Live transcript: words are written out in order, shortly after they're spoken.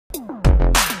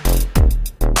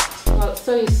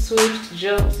so you switched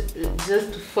jobs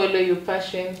just to follow your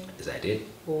passion? Yes, I did.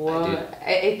 Wow. I did.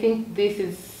 I think this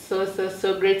is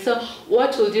so great. So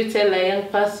what would you tell a young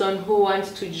person who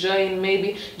wants to join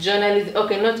maybe journalism?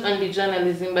 Okay, not only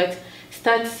journalism, but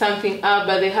start something up,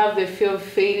 but they have the fear of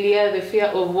failure, the fear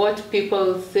of what people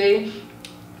will say.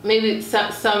 Maybe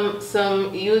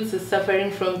some youths are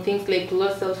suffering from things like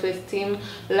low self-esteem,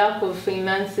 lack of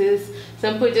finances.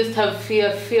 Some people just have fear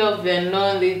of the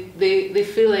unknown. They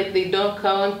feel like they don't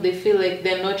count. They feel like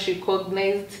they're not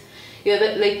recognized.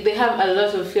 Yeah, like they have a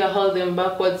lot of fear hold them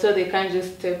backwards, so they can't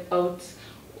just step out.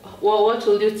 What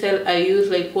will you tell a youth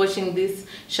like watching this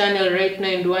channel right now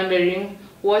and wondering,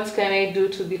 what can I do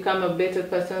to become a better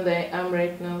person than I am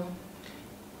right now?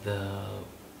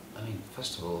 I mean,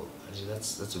 first of all,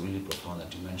 that's really profound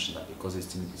that you mentioned that, because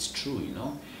it's true, you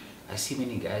know. I see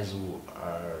many guys who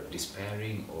are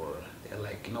despairing, or they're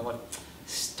like, you know what,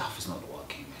 stuff is not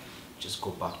working. Just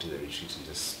go back to the retreat and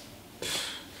just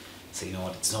say, you know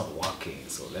what, it's not working,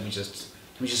 so let me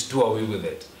just do away with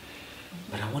it.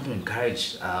 But I want to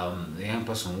encourage the young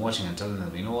person watching and telling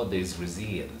them, you know what, there's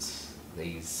resilience,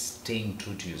 there's staying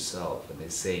true to yourself, and they're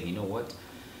saying, you know what,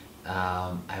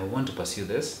 I want to pursue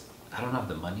this. I don't have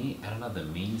the money, I don't have the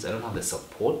means, I don't have the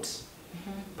support,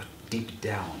 but deep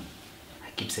down,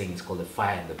 I keep saying it's called the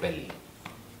fire in the belly.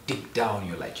 Deep down,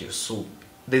 you're so,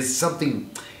 there's something,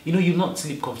 you know, you'll not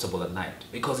sleep comfortable at night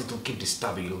because it will keep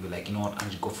disturbing. You'll be like, you know what,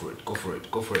 Angie, go for it, go for it,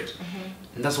 go for it.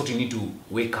 And that's what you need to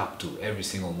wake up to every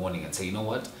single morning and say, you know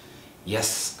what,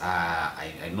 yes,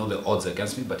 I know the odds are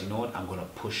against me, but you know what, I'm going to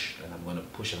push, and I'm going to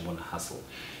push, and I'm going to hustle.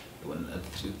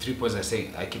 Three points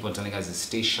I keep on telling guys is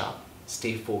stay sharp,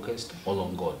 stay focused, all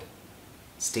on God.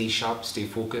 Stay sharp, stay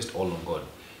focused, all on God.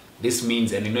 This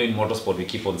means, and you know in motorsport we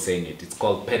keep on saying it, it's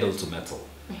called pedal to metal.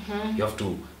 You have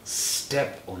to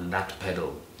step on that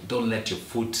pedal. Don't let your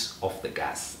foot off the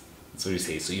gas. That's what you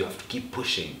say. So you have to keep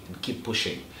pushing and keep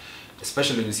pushing.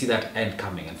 Especially when you see that end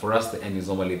coming. And for us, the end is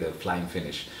normally the flying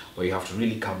finish, where you have to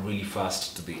really come really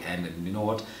fast to the end. And you know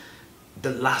what?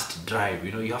 The last drive,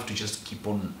 you know, you have to just keep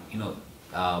on, you know,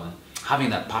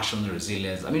 having that passion,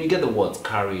 resilience. I mean, you get the words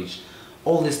courage.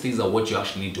 All these things are what you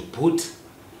actually need to put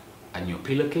on your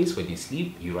pillowcase when you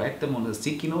sleep. You write them on a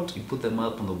sticky note, you put them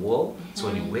up on the wall, so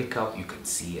when you wake up, you can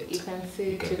see it. You can see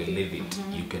it. You can believe it.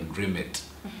 You can dream it.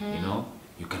 You know,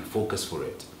 you can focus for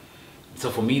it. So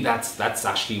for me, that's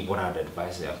actually what I'd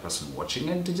advise a young person watching,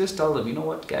 and to just tell them, you know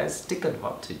what, guys, take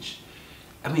advantage.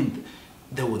 I mean,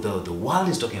 the world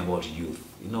is talking about youth.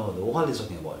 You know, the world is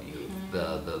talking about youth.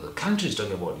 The country is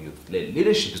talking about youth.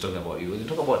 Leadership is talking about youth. When you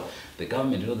talk about the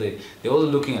government, you know, they're also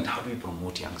looking at how do we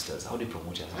promote youngsters? How do we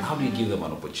promote youngsters? How do we give them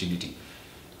an opportunity?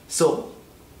 So,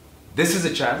 this is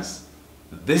a chance.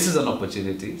 This is an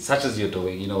opportunity, such as you're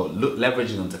doing, you know,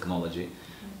 leveraging on technology.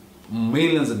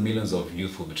 Millions and millions of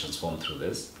youth will be transformed through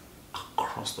this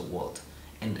across the world.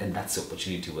 And that's the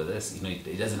opportunity with this. You know,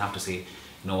 it doesn't have to say,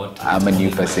 you know what, I'm a new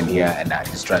person here and I'm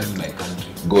just trying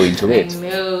to go into it. I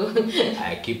know.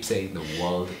 I keep saying the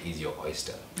world is your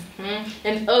oyster.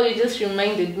 And oh, you just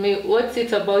reminded me, what's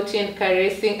it about you and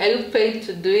racing? Are you paid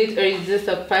to do it, or is this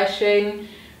a passion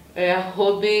or a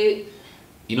hobby?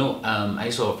 You know, I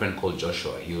used to have a friend called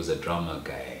Joshua. He was a drummer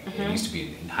guy. He used to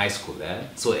be in high school there.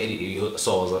 So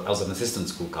I was an assistant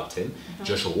school captain.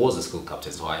 Joshua was a school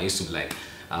captain. So I used to be like,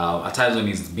 at times when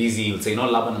he's busy, he'll say, you know,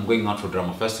 Laban, I'm going out for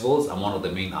drama festivals. I'm one of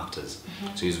the main actors.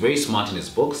 So he's very smart in his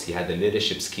books. He had the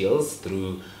leadership skills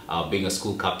through being a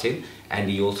school captain. And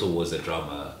he also was a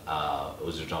drama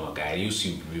guy. He used to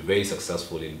be very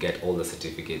successful and get all the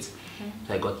certificates.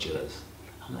 So I got jealous.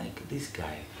 I'm like, this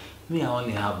guy, me, I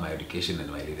only have my education and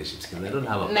my leadership skills. I don't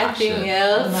have a Nothing passion.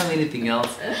 else. I don't have anything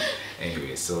else.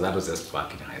 Anyway, so that was just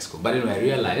back in high school. But anyway, I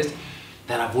realized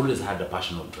that I've always had the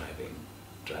passion of driving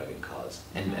cars.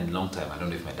 And long time, I don't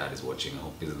know if my dad is watching, I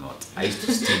hope he's not. I used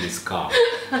to steal his car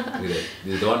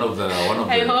with one of the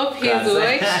I hope he's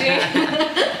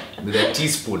watching. With a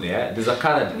teaspoon, yeah? There's a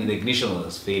car that the ignition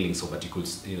was failing, so that you could,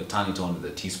 you know, turn it on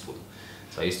with a teaspoon.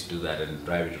 So I used to do that and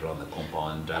drive it around the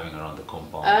compound, driving around the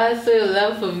compound. So your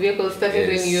love for vehicles started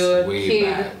when you were a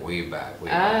kid? Way back.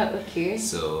 Okay.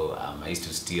 So I used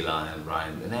to steal and run,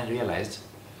 and then I realized,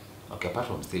 okay, apart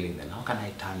from stealing, then how can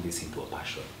I turn this into a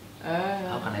passion?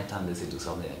 How can I turn this into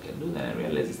something I can do? Then I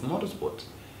realized it's motorsport.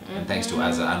 And thanks to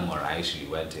Asa Anwar, I actually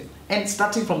went in. And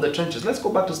starting from the trenches, let's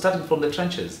go back to starting from the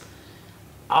trenches.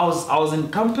 I was in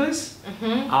campus,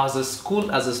 I was at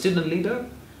school as a student leader,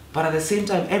 but at the same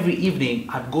time, every evening,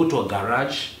 I'd go to a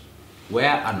garage,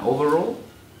 wear an overall,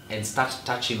 and start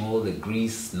touching all the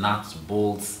grease, nuts,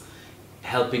 bolts,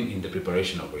 helping in the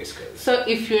preparation of race cars. So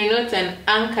if you're not an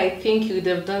anchor, I think you would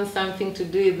have done something to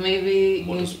do with maybe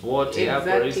motorsport, yeah,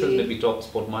 for instance, maybe talk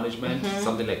sport management,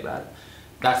 something like that.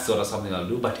 That's sort of something I'll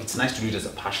do, but it's nice to do it as a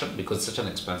passion because it's such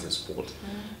an expensive sport.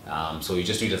 So you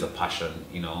just do it as a passion,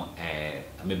 you know,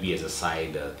 maybe as a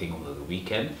side thing over the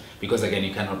weekend, because again,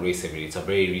 you cannot race every day. It's a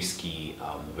very risky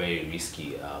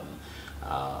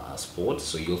sport.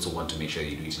 So you also want to make sure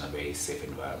you do it in a very safe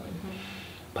environment.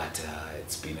 But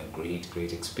it's been a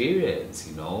great experience,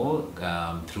 you know,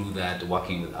 through that,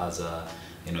 working with other,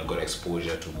 you know, got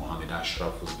exposure to Mohammed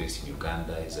Ashraf, who's based in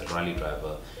Uganda. He's a rally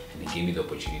driver, and he gave me the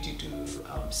opportunity to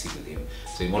sit with him.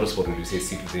 So in motorsport, when you say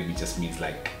sit with him, it just means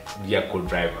like vehicle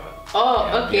driver. Oh,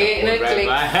 yeah, okay, not like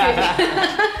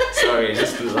sorry,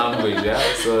 just language, yeah.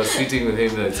 So sitting with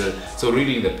him, so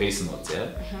reading the pace notes, yeah.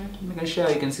 I'm gonna share.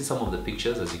 You can see some of the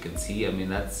pictures, as you can see. I mean,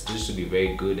 that's just to be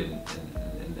very good and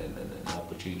an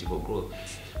opportunity for growth.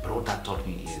 But what that taught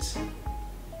me is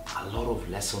a lot of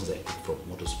lessons I took from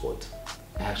motorsport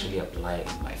I actually apply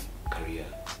in my career.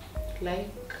 Like?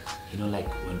 You know, like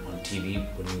when on TV,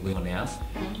 when you're going on air,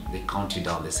 they count you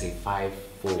down. They say 5,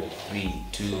 4, 3,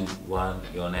 2, 1,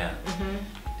 you're on air.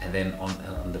 And then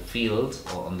on the field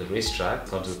or on the racetrack,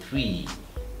 count to 3,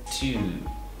 2,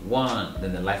 1.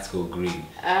 Then the lights go green.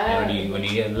 And when you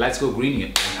hear the lights go green,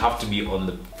 you have to be on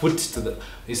the foot to the.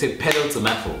 You say pedal to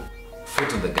metal,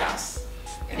 foot on the gas.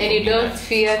 And you don't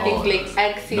fear things like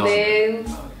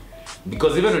accidents. No.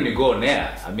 Because even when you go on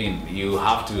air, I mean, you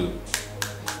have to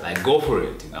like go for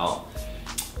it, you know.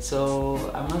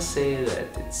 So I must say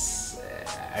that it's.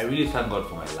 I really thank God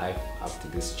for my life up to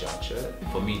this juncture.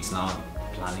 For me, it's now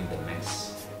planning the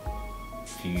next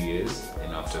few years.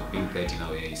 And after being 30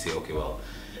 now, you say, okay, well,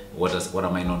 what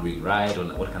am I not doing right? Or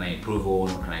what can I improve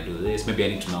on? What can I do this? Maybe I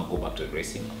need to now go back to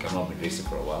racing. Okay, I've not been racing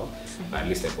for a while, but at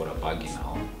least I bought a buggy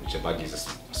now, which a buggy is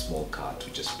a small car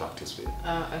to just practice with.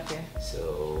 Okay.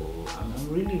 So I'm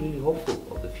really hopeful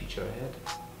of the future ahead.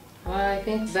 Well, I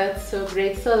think that's so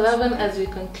great. So Laban, as we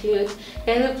conclude,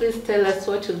 can you please tell us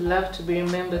what you'd love to be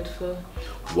remembered for?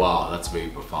 Wow, that's very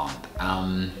profound.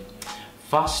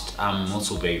 First, I'm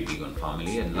also very big on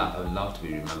family, and I would love to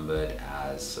be remembered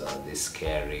as this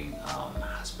caring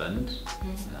husband.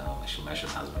 I should mention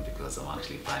husband because I'm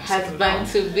actually planning husband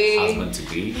to be. Husband to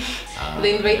be.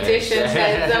 The invitation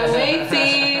cards are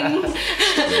waiting.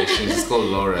 Yeah, she's called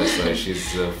Laura, so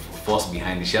she's force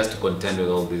behind it. She has to contend with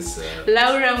all this.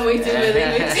 Laura, I'm waiting for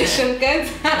the invitation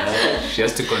cards. She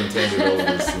has to contend with all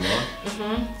this, you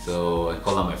know. So I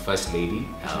call her my first lady.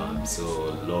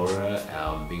 So Laura,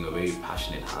 being a very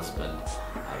passionate husband,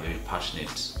 a very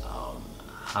passionate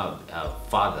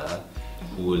father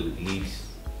who will lead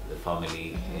the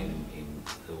family in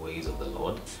the ways of the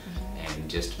Lord, and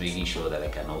just making sure that I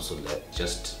can also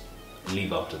just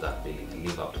live up to that billing,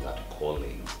 live up to that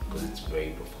calling, because it's very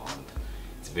profound.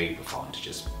 It's very profound to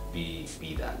just be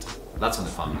that. That's on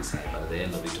the family side, but at the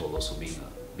end of it all, also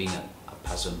being a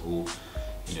person who,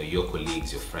 you know, your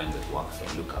colleagues, your friends at work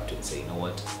can look up to and say, you know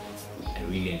what, I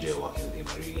really enjoy working with him.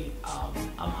 I really,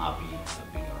 I'm happy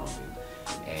being around him.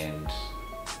 And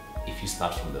if you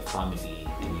start from the family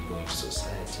and you go into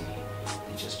society,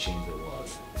 you just change the world.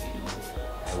 You know,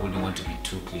 I wouldn't want to be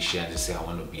too cliche and just say I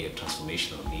want to be a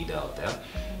transformational leader out there,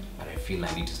 but I feel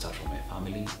I need to start from my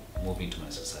family, move into my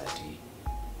society,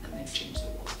 and then change the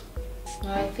world.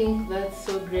 Well, I think that's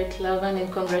so great, Laban,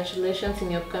 and congratulations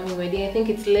in your upcoming wedding. I think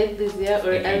it's late this year or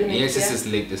early next year? Yes, this is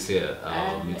late this year.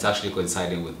 It's actually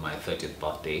coinciding with my 30th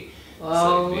birthday. Wow.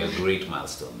 So it'll be a great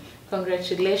milestone.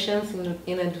 Congratulations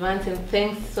in advance, and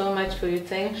thanks so much for your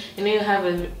time. I know you have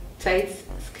a tight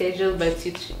schedule, but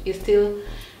you still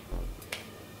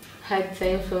had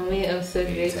time for me. I'm so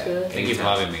grateful. Thank you for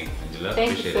having me, Angela.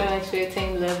 Thank you so much for your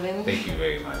time, Laban. Thank you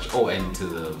very much. Oh, and to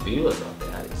the viewers out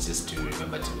there, it's just to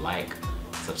remember to like,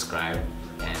 subscribe,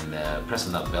 and press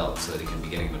on that bell so that you can be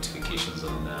getting notifications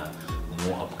on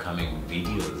more upcoming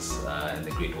videos and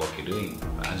the great work you're doing,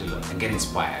 Angela. And get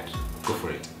inspired. Go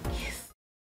for it.